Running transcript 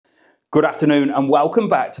Good afternoon and welcome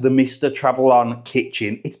back to the Mr. TravelON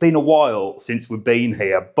kitchen. It's been a while since we've been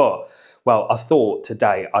here, but well, I thought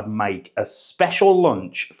today I'd make a special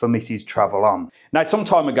lunch for Mrs. TravelON. Now, some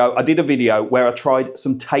time ago, I did a video where I tried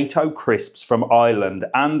some Tayto crisps from Ireland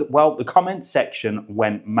and well, the comment section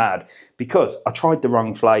went mad because I tried the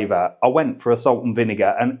wrong flavour. I went for a salt and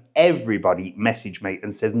vinegar and everybody messaged me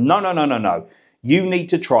and says, no. You need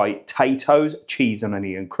to try Tayto's Cheese and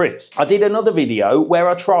Onion crisps. I did another video where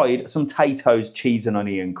I tried some Tayto's Cheese and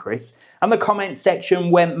Onion crisps and the comment section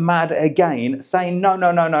went mad again saying,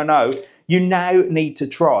 no. You now need to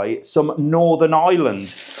try some Northern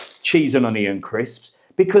Ireland Cheese and Onion crisps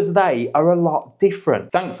because they are a lot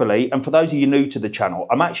different. Thankfully, and for those of you new to the channel,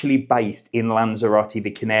 I'm actually based in Lanzarote, the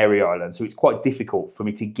Canary Islands, so it's quite difficult for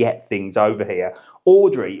me to get things over here.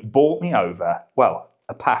 Audrey bought me over, well,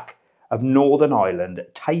 a pack of Northern Ireland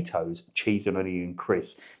Tayto's Cheese and Onion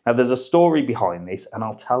crisps. Now there's a story behind this and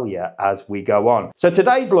I'll tell you as we go on. So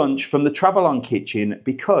today's lunch from the TravelON kitchen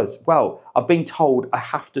because, well, I've been told I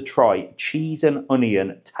have to try cheese and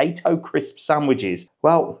onion Tayto crisp sandwiches.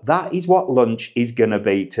 Well, that is what lunch is gonna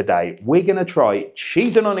be today. We're gonna try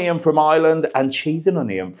cheese and onion from Ireland and cheese and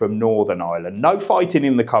onion from Northern Ireland. No fighting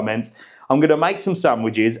in the comments. I'm gonna make some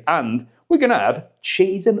sandwiches and we're gonna have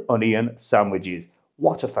cheese and onion sandwiches.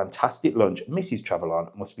 What a fantastic lunch. Mrs.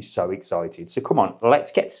 TravelON must be so excited. So come on,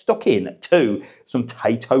 let's get stuck in to some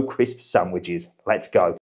Tayto crisp sandwiches. Let's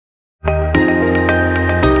go.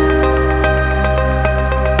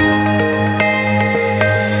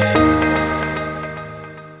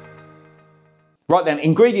 Right then,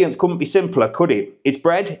 ingredients couldn't be simpler, could it? It's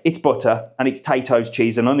bread, it's butter, and it's Tayto's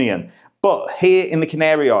cheese and onion. But here in the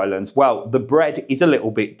Canary Islands, well, the bread is a little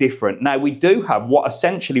bit different. Now, we do have what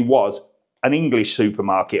essentially was an English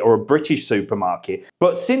supermarket or a British supermarket.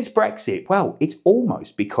 But since Brexit, well, it's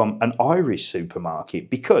almost become an Irish supermarket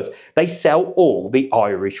because they sell all the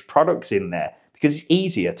Irish products in there because it's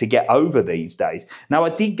easier to get over these days. Now, I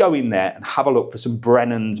did go in there and have a look for some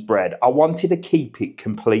Brennan's bread. I wanted to keep it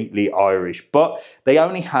completely Irish, but they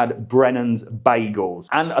only had Brennan's bagels.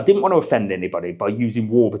 And I didn't want to offend anybody by using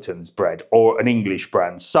Warburton's bread or an English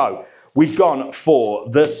brand. So we've gone for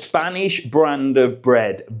the Spanish brand of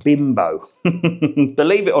bread, Bimbo.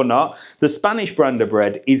 Believe it or not, the Spanish brand of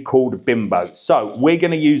bread is called Bimbo. So we're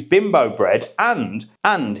going to use Bimbo bread and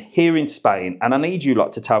here in Spain, and I need you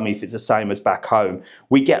lot to tell me if it's the same as back home,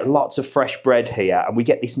 we get lots of fresh bread here and we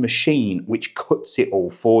get this machine which cuts it all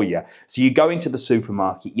for you. So you go into the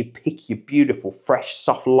supermarket, you pick your beautiful fresh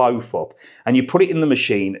soft loaf up and you put it in the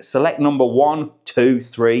machine, select number 1, 2,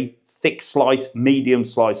 3, thick slice, medium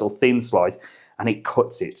slice or thin slice, and it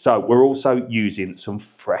cuts it. So we're also using some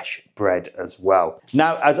fresh bread as well.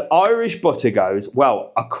 Now, as Irish butter goes,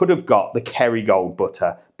 well, I could have got the Kerrygold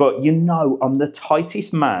butter, but you know I'm the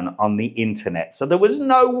tightest man on the internet, so there was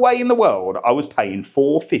no way in the world I was paying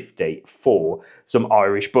 $4.50 for some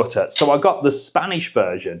Irish butter. So I got the Spanish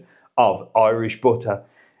version of Irish butter.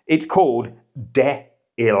 It's called De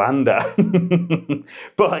Irlanda.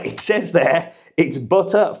 But it says there, it's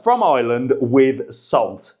butter from Ireland with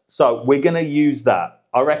salt. So we're going to use that.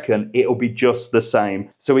 I reckon it'll be just the same.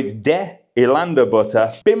 So it's De Irlanda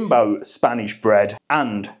butter, Bimbo Spanish bread,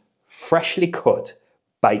 and freshly cut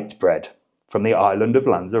baked bread from the island of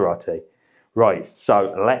Lanzarote. Right,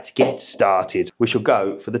 so let's get started. We shall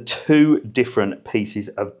go for the 2 different pieces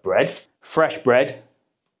of bread, fresh bread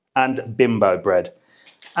and Bimbo bread.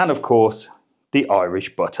 And of course, the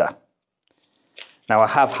Irish butter. Now I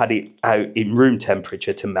have had it out in room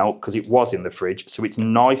temperature to melt because it was in the fridge, so it's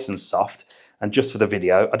nice and soft. And just for the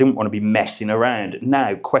video, I didn't want to be messing around.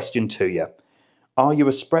 Now, question to you. Are you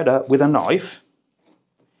a spreader with a knife?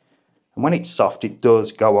 And when it's soft, it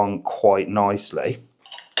does go on quite nicely.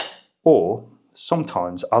 Or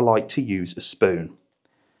sometimes I like to use a spoon.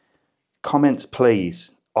 Comments,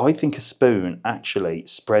 please. I think a spoon actually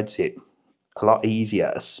spreads it a lot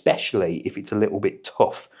easier, especially if it's a little bit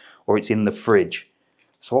tough or it's in the fridge.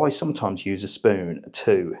 So I sometimes use a spoon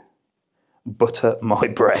to butter my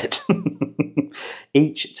bread.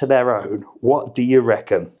 Each to their own. What do you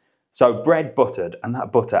reckon? So bread buttered, and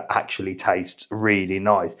that butter actually tastes really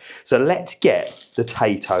nice. So let's get the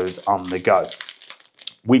Taytos on the go.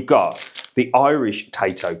 We've got the Irish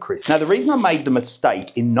Tayto crisp. Now, the reason I made the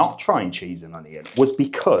mistake in not trying cheese and onion was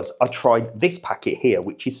because I tried this packet here,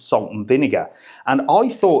 which is salt and vinegar. And I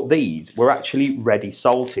thought these were actually ready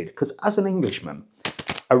salted, because as an Englishman,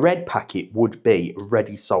 A red packet would be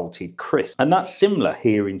ready salted crisp, and that's similar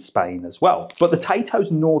here in Spain as well. But the Tayto's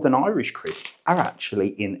Northern Irish crisps are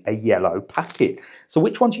actually in a yellow packet. So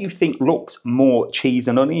which one do you think looks more cheese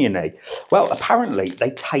and oniony? Well, apparently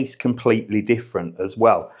they taste completely different as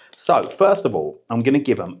well. So first of all, I'm going to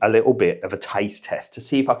give them a little bit of a taste test to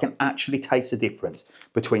see if I can actually taste the difference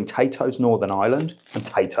between Tayto's Northern Ireland and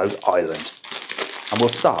Tayto's Ireland. And we'll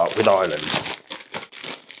start with Ireland.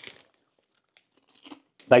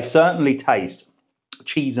 They certainly taste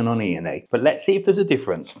cheese and oniony, but let's see if there's a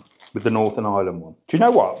difference with the Northern Ireland one. Do you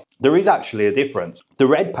know what? There is actually a difference. The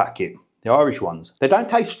red packet, the Irish ones, they don't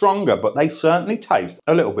taste stronger, but they certainly taste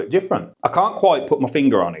a little bit different. I can't quite put my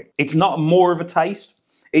finger on it. It's not more of a taste.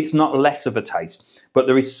 It's not less of a taste, but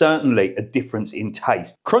there is certainly a difference in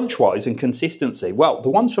taste. Crunch-wise and consistency, well, the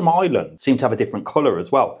ones from Ireland seem to have a different colour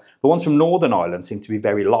as well. The ones from Northern Ireland seem to be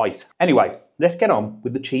very light. Anyway, let's get on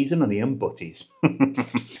with the cheese and onion butties.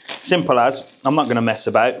 Simple as, I'm not going to mess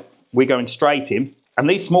about. We're going straight in. And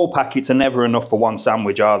these small packets are never enough for one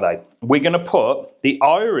sandwich, are they? We're going to put the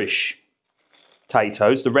Irish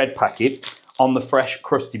Taytos, the red packet, on the fresh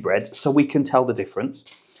crusty bread so we can tell the difference.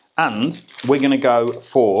 And we're going to go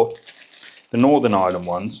for the Northern Ireland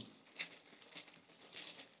ones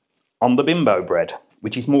on the bimbo bread,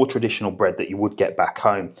 which is more traditional bread that you would get back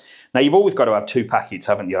home. Now, you've always got to have two packets,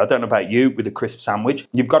 haven't you? I don't know about you with a crisp sandwich.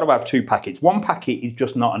 You've got to have two packets. One packet is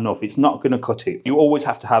just not enough. It's not going to cut it. You always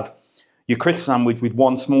have to have your crisp sandwich with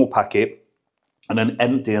one small packet and then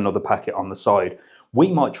empty another packet on the side. We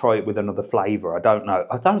might try it with another flavour, I don't know.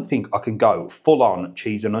 I don't think I can go full on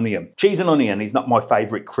cheese and onion. Cheese and onion is not my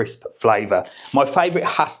favourite crisp flavour. My favourite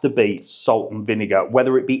has to be salt and vinegar,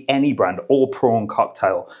 whether it be any brand or prawn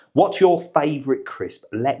cocktail. What's your favourite crisp?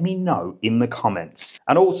 Let me know in the comments.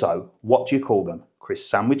 And also, what do you call them? Crisp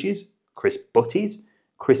sandwiches? Crisp butties?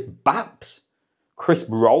 Crisp baps? Crisp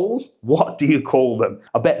rolls? What do you call them?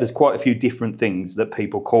 I bet there's quite a few different things that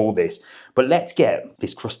people call this. But let's get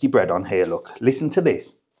this crusty bread on here, look. Listen to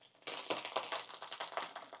this.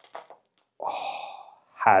 Oh,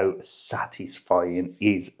 how satisfying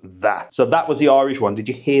is that? So that was the Irish one. Did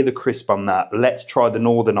you hear the crisp on that? Let's try the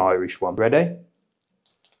Northern Irish one. Ready?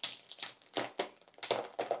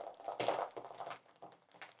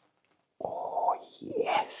 Oh,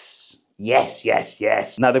 yes. Yes, yes,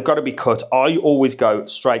 yes. Now, they've got to be cut. I always go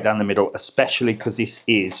straight down the middle, especially because this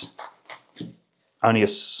is only a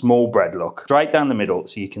small bread, look. Straight down the middle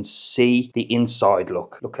so you can see the inside,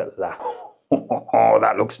 look. Look at that. Oh,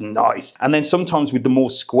 that looks nice. And then sometimes with the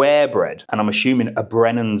more square bread, and I'm assuming a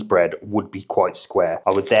Brennan's bread would be quite square,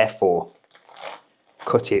 I would therefore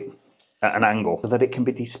cut it at an angle so that it can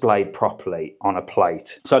be displayed properly on a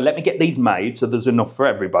plate. So let me get these made so there's enough for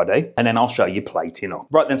everybody, and then I'll show you plating up.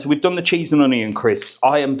 Right then, so we've done the cheese and onion crisps.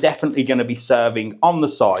 I am definitely going to be serving on the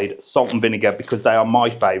side salt and vinegar because they are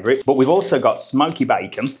my favourite, but we've also got smoky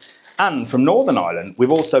bacon, and from Northern Ireland,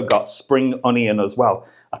 we've also got spring onion as well.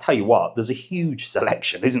 I tell you what, there's a huge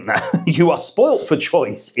selection, isn't there? You are spoilt for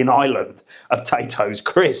choice in Ireland of Tayto's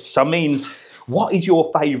crisps. I mean, what is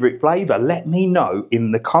your favourite flavour? Let me know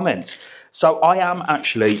in the comments. So I am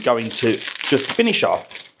actually going to just finish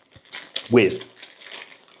off with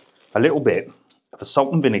a little bit of a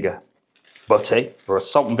salt and vinegar butty or a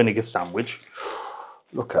salt and vinegar sandwich.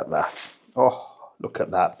 Look at that. Oh, look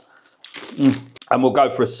at that. And we'll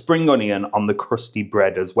go for a spring onion on the crusty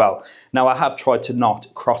bread as well. Now, I have tried to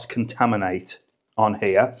not cross-contaminate on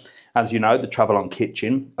here. As you know, the TravelON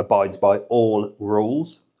kitchen abides by all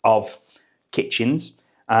rules of kitchens,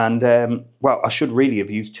 and well, I should really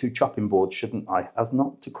have used 2 chopping boards, shouldn't I, as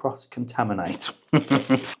not to cross-contaminate.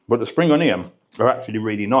 But the spring onion are actually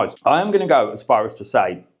really nice. I am going to go as far as to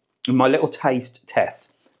say, in my little taste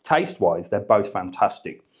test, taste-wise, they're both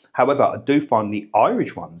fantastic. However, I do find the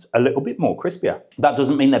Irish ones a little bit more crispier. That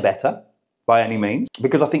doesn't mean they're better by any means,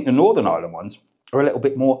 because I think the Northern Ireland ones are a little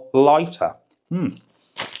bit more lighter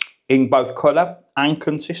in both colour and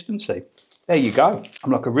consistency. There you go.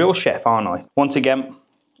 I'm like a real chef, aren't I? Once again,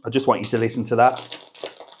 I just want you to listen to that.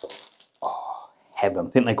 Oh, heaven. I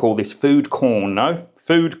think they call this food corn, no?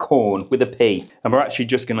 Food corn with a P. And we're actually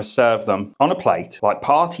just going to serve them on a plate like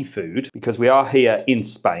party food, because we are here in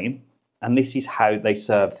Spain and this is how they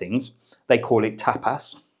serve things. They call it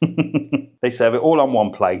tapas. They serve it all on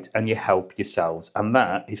one plate and you help yourselves, and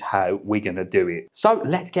that is how we're going to do it. So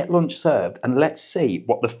let's get lunch served and let's see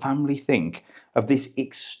what the family think of this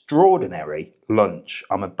extraordinary lunch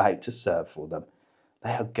I'm about to serve for them.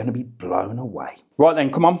 They are going to be blown away. Right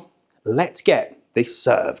then, come on, let's get this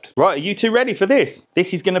served. Right, are you two ready for this?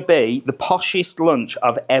 This is going to be the poshest lunch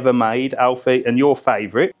I've ever made, Alfie, and your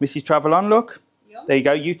favourite. Mrs. TravelON, look. Yep. There you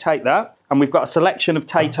go, you take that. And we've got a selection of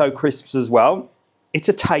Tayto crisps as well. It's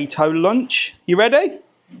a Tayto lunch. You ready?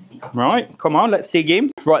 Right, come on, let's dig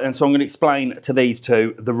in. Right then, so I'm going to explain to these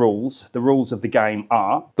two the rules. The rules of the game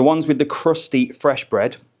are, the ones with the crusty fresh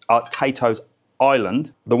bread are Tayto's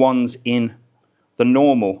Island. The ones in the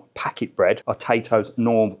normal packet bread are Tayto's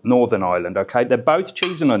Northern Island, okay? They're both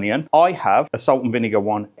cheese and onion. I have a salt and vinegar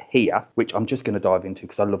one here, which I'm just going to dive into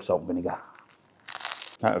because I love salt and vinegar.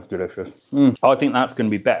 That was delicious. I think that's going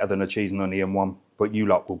to be better than a cheese and onion one, but you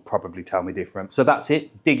lot will probably tell me different. So that's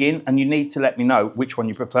it. Dig in, and you need to let me know which one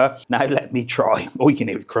you prefer. Now let me try. All you can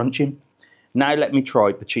hear is crunching. Now let me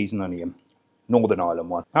try the cheese and onion Northern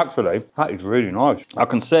Ireland one. Actually, that is really nice. I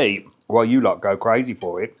can see why you lot go crazy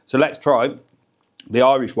for it. So let's try the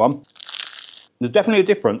Irish one. There's definitely a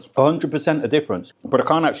difference, 100% a difference, but I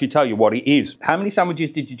can't actually tell you what it is. How many sandwiches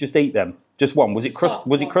did you just eat then? Just one. Was it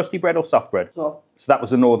crusty bread or soft bread? Soft. So that was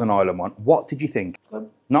the Northern Ireland one. What did you think? Good.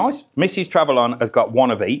 Nice. Mrs. TravelON has got one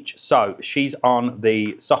of each, so she's on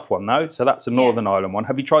the soft one though, so that's the Northern Ireland one.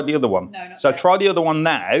 Have you tried the other one? No, not so yet. Try the other one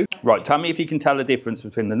now. Right, tell me if you can tell the difference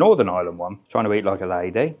between the Northern Ireland one, trying to eat like a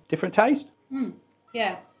lady. Different taste?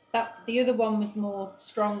 Yeah, the other one was more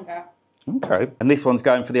stronger. Okay. And this one's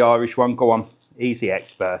going for the Irish one. Go on. Easy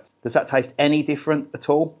expert. Does that taste any different at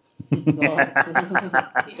all?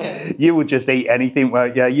 You would just eat anything,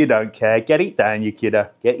 won't you? You don't care. Get it down, you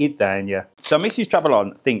kidder. Get it down, yeah. So Mrs.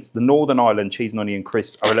 TravelON thinks the Northern Ireland cheese and onion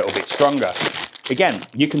crisps are a little bit stronger. Again,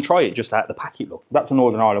 you can try it just out the packet, look. That's a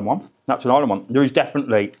Northern Ireland one. That's an Ireland one. There is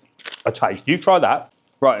definitely a taste. You try that.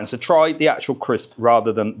 Right, and so try the actual crisp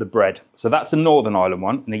rather than the bread. So that's the Northern Ireland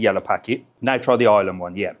one in a yellow packet. Now try the Ireland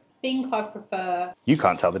one, yeah. I think I prefer... You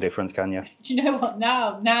can't tell the difference, can you? Do you know what?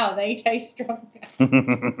 Now they taste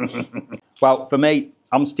stronger. Well, for me,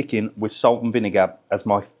 I'm sticking with salt and vinegar as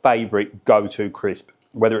my favourite go-to crisp,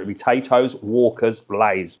 whether it be Tayto's, Walker's,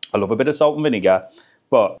 Lay's. I love a bit of salt and vinegar,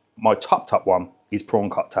 but my top one is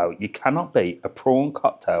prawn cocktail. You cannot beat a prawn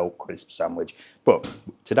cocktail crisp sandwich. But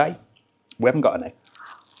today, we haven't got any.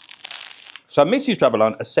 So Mrs.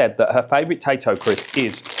 TravelON has said that her favourite Tayto crisp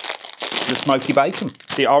is the smoky bacon,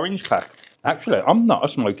 the orange pack. Actually, I'm not a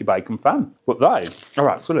smoky bacon fan, but they are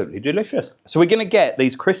absolutely delicious. So we're going to get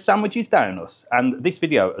these crisp sandwiches down us, and this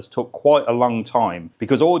video has took quite a long time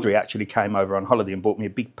because Audrey actually came over on holiday and bought me a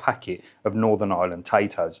big packet of Northern Ireland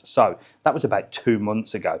Taytos. So that was about 2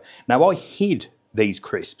 months ago. Now I hid these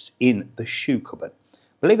crisps in the shoe cupboard.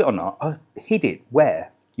 Believe it or not, I hid it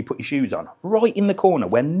where you put your shoes on, right in the corner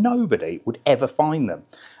where nobody would ever find them.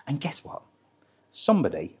 And guess what?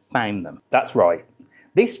 Somebody found them. That's right.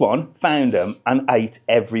 This one found them and ate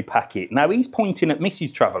every packet. Now he's pointing at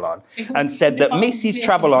Mrs. TravelON and said that Mrs.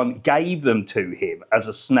 TravelON gave them to him as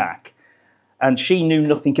a snack and she knew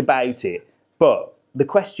nothing about it. But the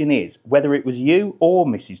question is whether it was you or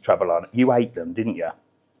Mrs. TravelON, you ate them, didn't you?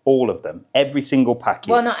 All of them, every single packet.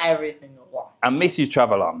 Well, not every single one. And Mrs.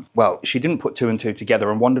 TravelON, well, she didn't put two and two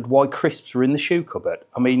together and wondered why crisps were in the shoe cupboard.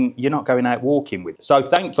 I mean, you're not going out walking with. So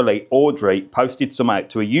thankfully, Audrey posted some out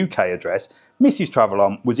to a UK address. Mrs.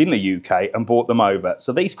 TravelON was in the UK and brought them over.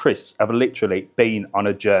 So these crisps have literally been on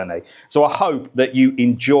a journey. So I hope that you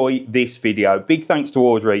enjoy this video. Big thanks to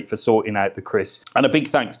Audrey for sorting out the crisps. And a big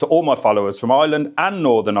thanks to all my followers from Ireland and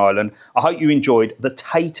Northern Ireland. I hope you enjoyed the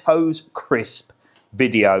Tayto's crisp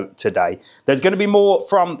video today. There's going to be more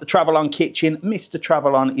from the TravelON kitchen. Mr.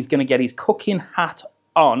 TravelON is going to get his cooking hat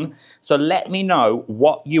on. So let me know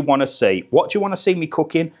what you want to see. What do you want to see me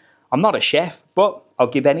cooking? I'm not a chef, but I'll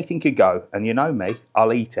give anything a go. And you know me,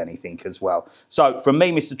 I'll eat anything as well. So from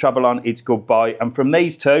me, Mr. TravelON, it's goodbye. And from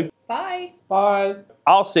these two, bye. Bye.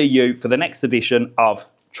 I'll see you for the next edition of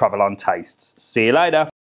TravelON Tastes. See you later.